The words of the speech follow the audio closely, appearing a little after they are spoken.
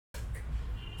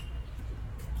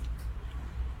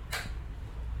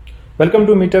Welcome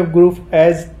to Meetup Group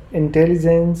as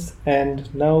Intelligence,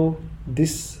 and now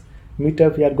this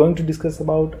meetup we are going to discuss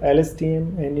about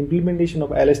LSTM and implementation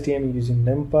of LSTM using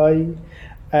Numpy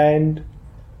and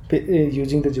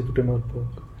using the Jupyter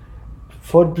notebook.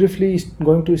 For briefly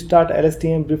going to start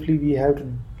LSTM briefly,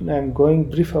 I'm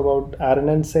going brief about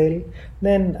RNN cell,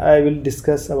 then I will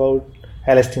discuss about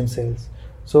LSTM cells.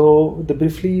 So the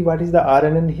briefly, what is the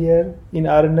RNN here? In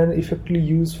RNN, effectively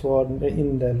used for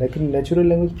in natural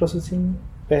language processing,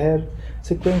 where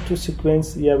sequence to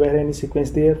sequence, where any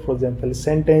sequence there, for example,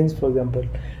 sentence, for example,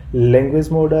 language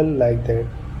model, like that.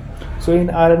 So in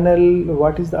RNL,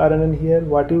 what is the RNN here?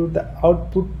 What is the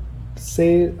output?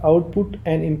 Say output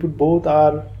and input both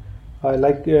are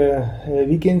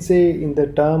we can say in the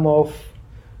term of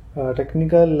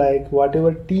technical, like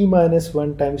whatever t minus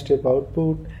 1 time step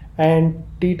output and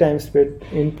t time step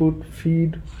input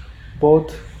feed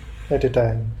both at a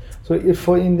time. So if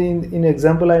for in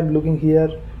example I'm looking here,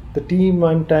 the t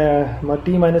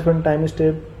minus 1 time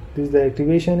step, this is the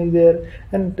activation is there,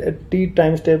 and at t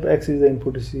time step x is the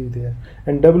input is there,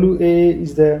 and wa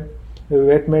is the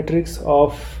weight matrix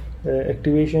of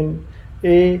activation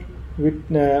A with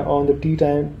on the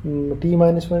t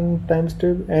minus 1 time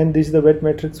step, and this is the weight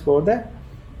matrix for the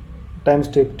time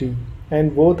step t,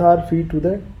 and both are feed to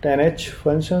the 10h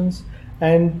functions,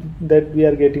 and that we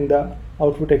are getting the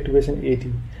output activation at,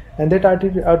 and that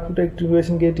output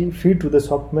activation at feed to the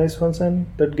softmax function,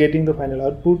 that getting the final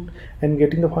output, and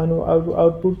getting the final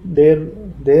output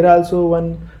there also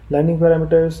one learning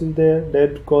parameters is there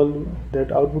that call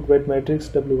that output weight matrix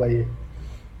WYA.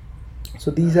 So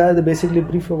these are the basically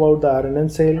brief about the RNN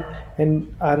cell, and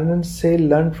RNN cell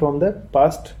learned from the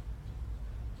past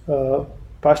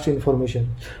information.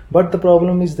 But the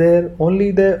problem is there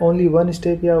only one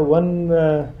step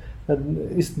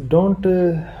is don't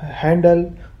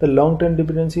handle the long-term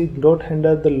dependency, don't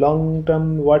handle the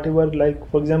long-term whatever, like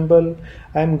for example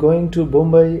I'm going to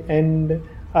Bombay and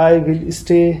I will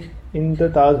stay in the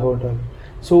Taj Hotel.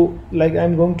 So like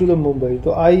I'm going to the Mumbai,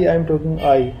 so I'm talking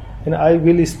I, and I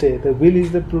will stay. The will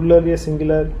is the plural or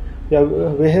singular,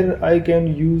 where I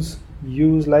can use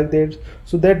like that.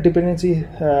 So that dependency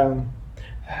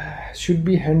should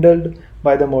be handled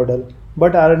by the model,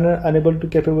 but are unable to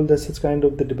capable the such kind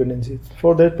of the dependencies.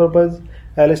 For that purpose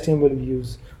LSTM will be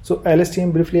used. So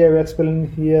LSTM briefly I will explain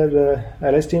here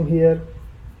LSTM here.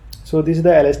 So this is the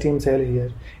LSTM cell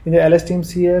here. In the LSTM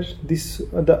here, this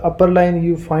the upper line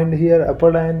you find here,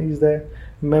 upper line is the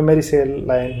memory cell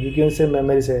line, you can say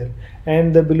memory cell,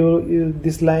 and the below is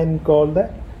this line called the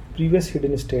previous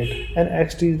hidden state, and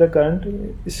xt is the current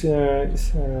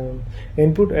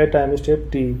input at time step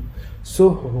t. So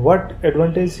what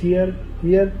advantage here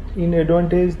in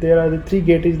advantage there are the three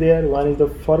gates there. One is the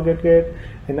forget gate,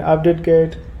 and update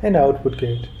gate, and output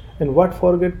gate. And what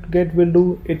forget gate will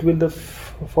do, it will the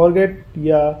forget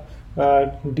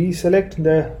deselect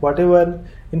the whatever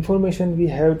information we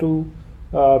have to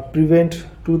prevent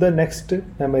to the next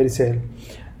memory cell,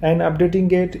 and updating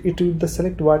gate, it will the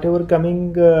select whatever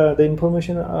coming the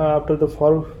information after the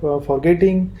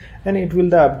forgetting, and it will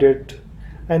the update.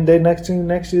 And then next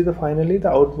is the finally the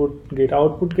output gate,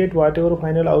 whatever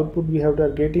final output we have to are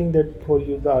getting, that for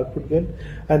use the output gate.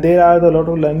 And there are the lot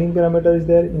of learning parameters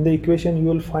there. In the equation you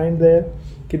will find there,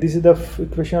 okay, this is the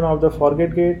equation of the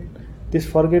forget gate. This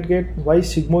forget gate, why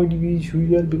sigmoid we use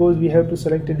here, because we have to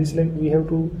select a deselect, we have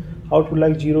to output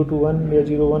like 0 to 1 or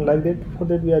 0 1 like that. For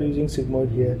that we are using sigmoid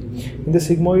here. In the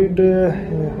sigmoid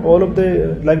all of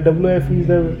the like WF is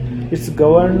the it's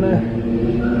govern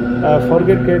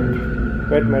forget gate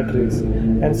weight matrix,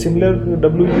 and similar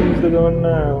W is the govern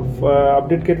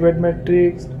update gate weight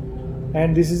matrix,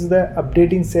 and this is the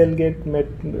updating cell gate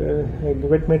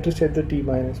weight matrix at the t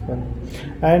minus 1,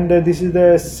 and this is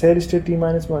the cell state t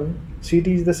minus 1, CT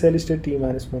is the cell state t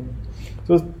minus 1.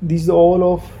 So these all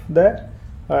of the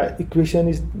equation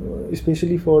is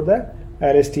especially for the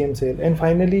LSTM cell. And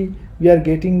finally we are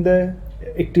getting the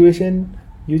activation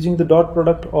using the dot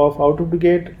product of output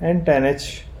gate and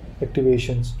 10h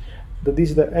activations. So this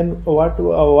is the, and what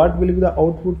will be the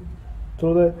output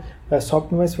through the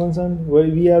softmax function, where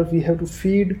we have to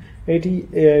feed 80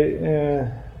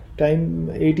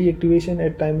 activation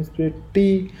at time state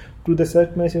t to the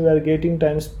softmax. We are getting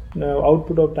times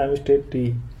output of time state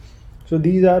t. So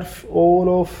these are all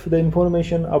of the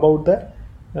information about the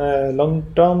long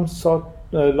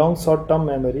short term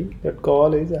memory that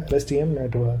call is LSTM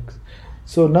networks.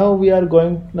 So now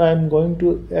I'm going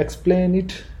to explain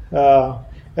it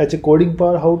as a coding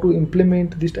part, how to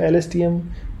implement this LSTM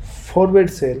forward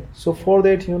cell. So for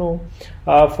that,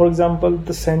 for example,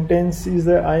 the sentence is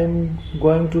that I am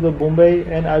going to the Bombay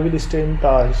and I will stay in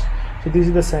Taj. So this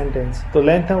is the sentence. So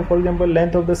length of, for example,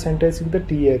 length of the sentence is the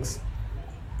tx.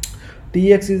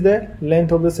 Tx is the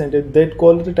length of the sentence, that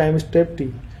called the time step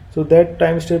t. So that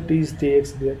time step t is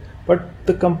tx there. But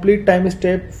the complete time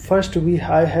step, first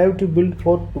I have to build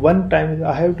for one time.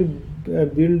 I have to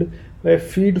build a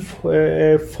feed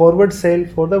a forward cell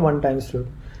for the one time step.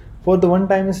 For the one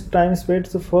time step,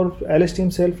 so for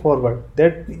LSTM cell forward,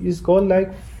 that is called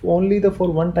like only the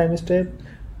for one time step,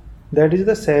 that is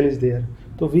the cell is there.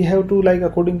 So we have to, like,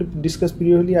 according to discuss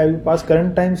previously, I will pass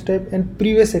current time step and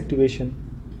previous activation,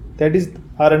 that is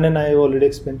RNN. I have already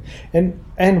explained,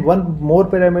 and one more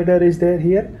parameter is there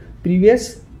here,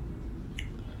 previous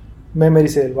memory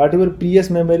cell. Whatever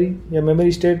previous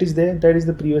memory state is there, that is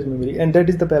the previous memory, and that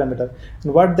is the parameter.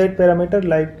 And what that parameter,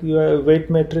 like your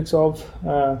weight matrix of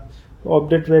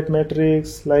update weight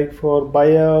matrix, like for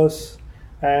BIOS,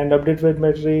 and update weight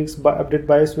matrix, update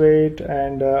BIOS weight,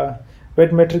 and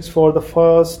weight matrix for the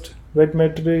first weight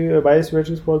matrix, BIOS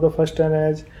matrix for the first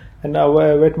NH, and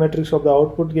our weight matrix of the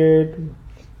output gate,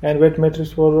 and weight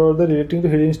matrix for the relating to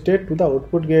hidden state to the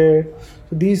output gate.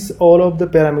 So these all of the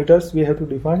parameters we have to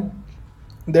define,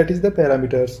 that is the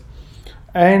parameters.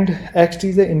 And xt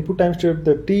is the input time step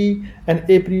the t, and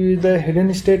a preview is the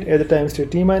hidden state at the time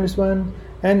state t-1,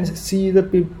 and c is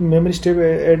the memory state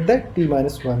at the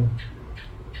t-1.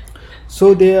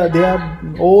 So they are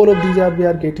all of these are we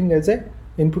are getting as a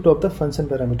input of the function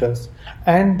parameters.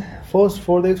 And for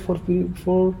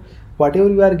whatever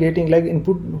we are getting like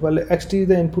input, well, xt is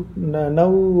the input.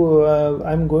 Now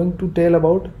I'm going to tell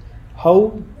about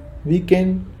how we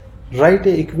can write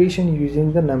a equation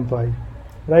using the numpy,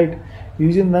 right?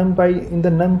 Using numpy, in the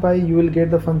numpy you will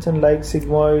get the function like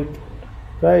sigmoid,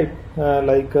 right?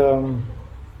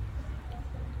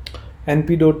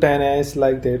 np.10s,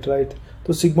 like that, right?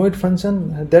 So sigmoid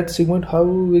function, that sigmoid, how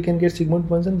we can get sigmoid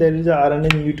function, there is a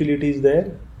RNN utilities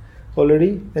there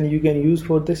already, and you can use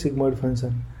for the sigmoid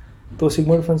function. So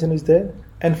sigmoid function is there.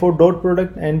 And for dot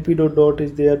product, np.dot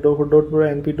is there. For dot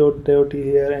product, np.dot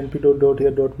here, np.dot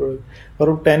here, dot product.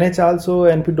 For 10h also,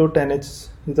 np.10h is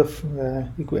the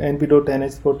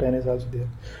np.10h for 10h also there.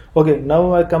 Okay,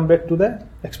 now I come back to the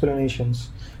explanations.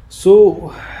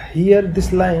 So here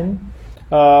this line,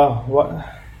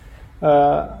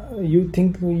 you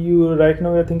think you right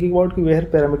now are thinking about where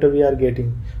parameter we are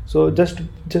getting. So just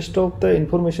of the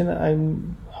information,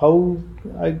 how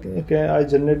I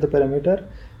generate the parameter.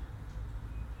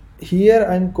 Here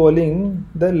I'm calling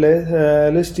the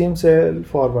LSTM cell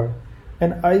forward,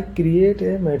 and I create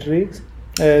a matrix.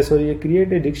 I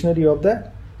create a dictionary of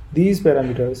these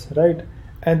parameters, right?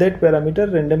 And that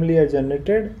parameter randomly I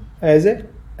generated as a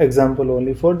example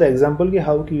only. For the example,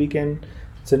 how we can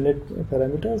generate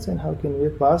parameters and how can we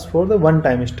pass for the one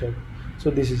time step. So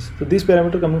this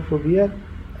parameter coming from here,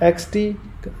 xt,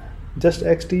 just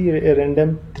xt, a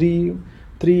random 3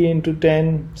 into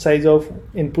 10 size of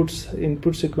input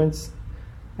sequence,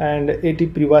 and 80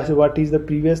 previous. What is the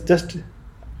previous? Just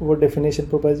what definition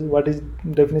purpose? What is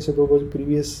definition purpose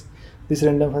previous? This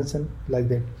random function, like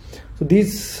that. So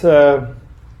these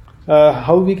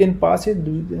how we can pass it,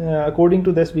 according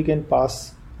to this we can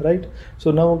pass, right? So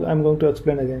now I'm going to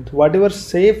explain again. So whatever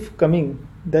safe coming,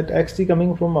 that xt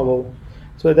coming from above,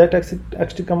 so that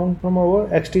xt coming from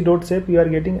above, xt dot shape, you are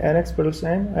getting nx plus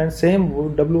n, and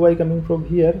same wy coming from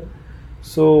here.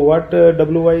 So what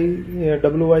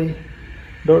wy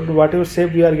dot whatever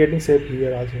shape we are getting, shape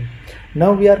here also.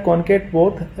 Now we are concate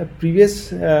both previous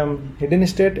hidden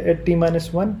state at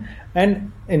t-1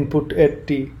 and input at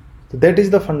t. So that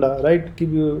is the funda, right?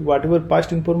 Give you whatever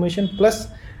past information plus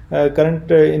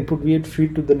current input we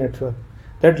feed to the network,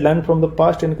 that learn from the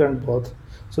past and current both.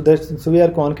 So we are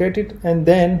concate it, and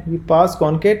then we pass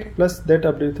concate plus that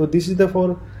update. So this is the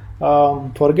for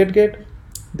forget gate,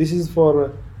 this is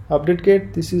for update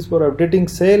gate, this is for updating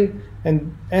cell,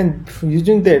 and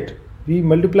using that we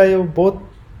multiply both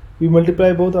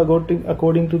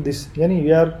according to this. Yani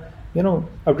we are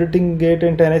updating gate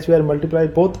and 10h we are multiply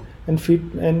both and feed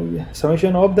and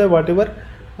summation of the whatever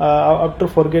after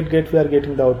forget gate we are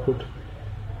getting the output,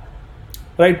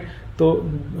 right? So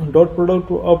dot product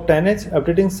of 10h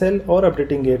updating cell or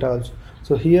updating gate also.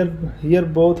 So here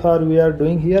both are we are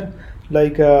doing here,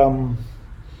 like this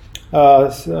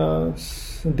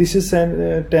is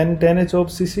 10h of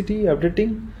CCT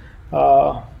updating,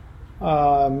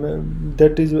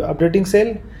 that is updating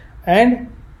cell, and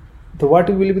what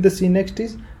will be the C next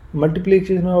is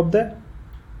multiplication of the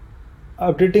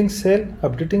updating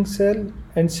cell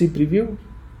and C preview,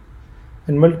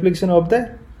 and multiplication of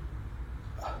the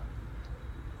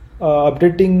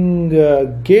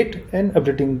updating gate and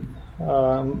updating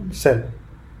cell,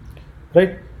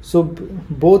 right? So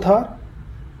both are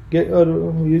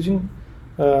using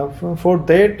for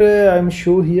that I'm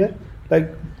show here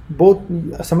like both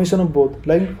summation of both,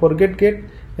 like forget get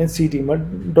and ct,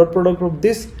 but dot product of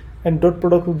this and dot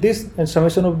product of this and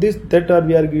summation of this, that are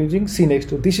we are using c next.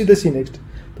 So this is the c next.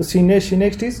 So c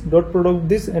next is dot product of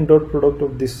this and dot product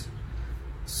of this.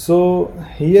 So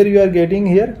here you are getting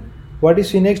here what is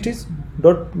c next is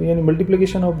dot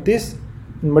multiplication of this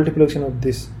and multiplication of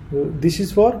this. This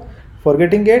is for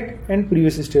forgetting get and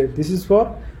previous state. This is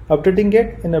for updating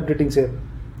get and updating cell.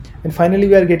 And finally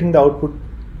we are getting the output.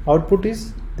 Output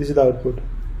is, this is the output.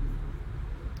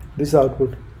 This is the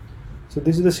output. So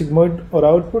this is the sigmoid or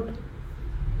output.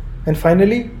 And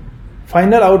finally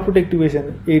final output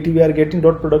activation 80, we are getting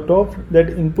dot product of that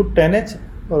input 10h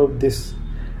or of this,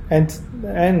 and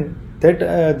that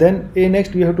then a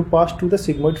next we have to pass to the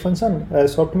sigmoid function,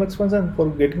 softmax function, for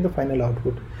getting the final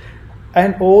output.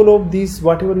 And all of these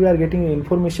whatever we are getting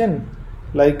information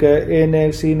like a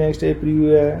next, c next, a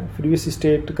previous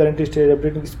state, current state,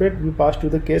 updating state, we pass to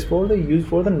the case for the use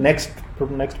for the next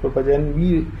purpose, and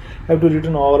we have to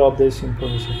return all of this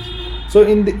information. So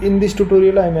in this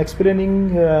tutorial I am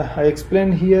explaining I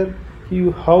explain here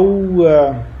you how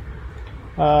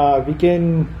we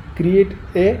can create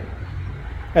a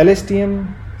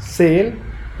LSTM cell,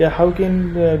 how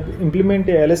can implement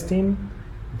a LSTM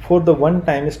for the one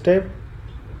time step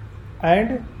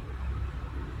and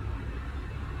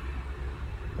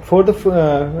for the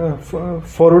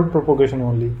forward propagation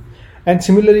only. And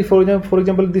similarly, for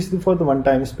example, this is for the one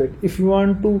time step. If you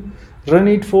want to run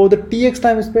it for the tx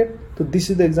time step, so this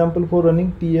is the example for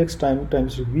running tx time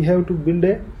step. We have to build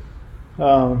a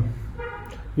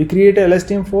we create a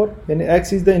LSTM for, and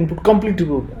x is the input, complete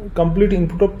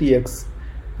input of tx,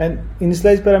 and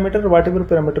initialize parameter whatever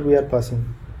parameter we are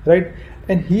passing, right?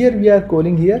 And here we are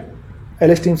calling here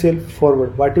LSTM cell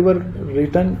forward whatever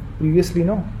written previously,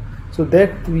 no. So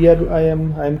that I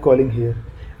am calling here,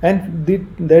 and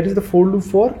that is the for loop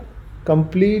for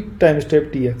complete time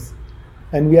step tx,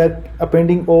 and we are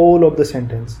appending all of the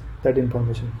sentence, that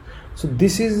information. So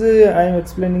this is I am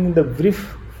explaining in the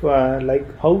brief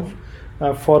like how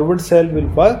forward cell will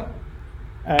work,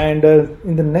 and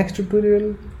in the next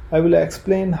tutorial I will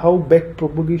explain how back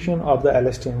propagation of the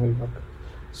LSTM will work.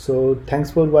 So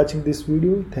thanks for watching this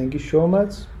video. Thank you so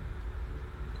much.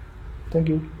 Thank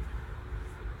you.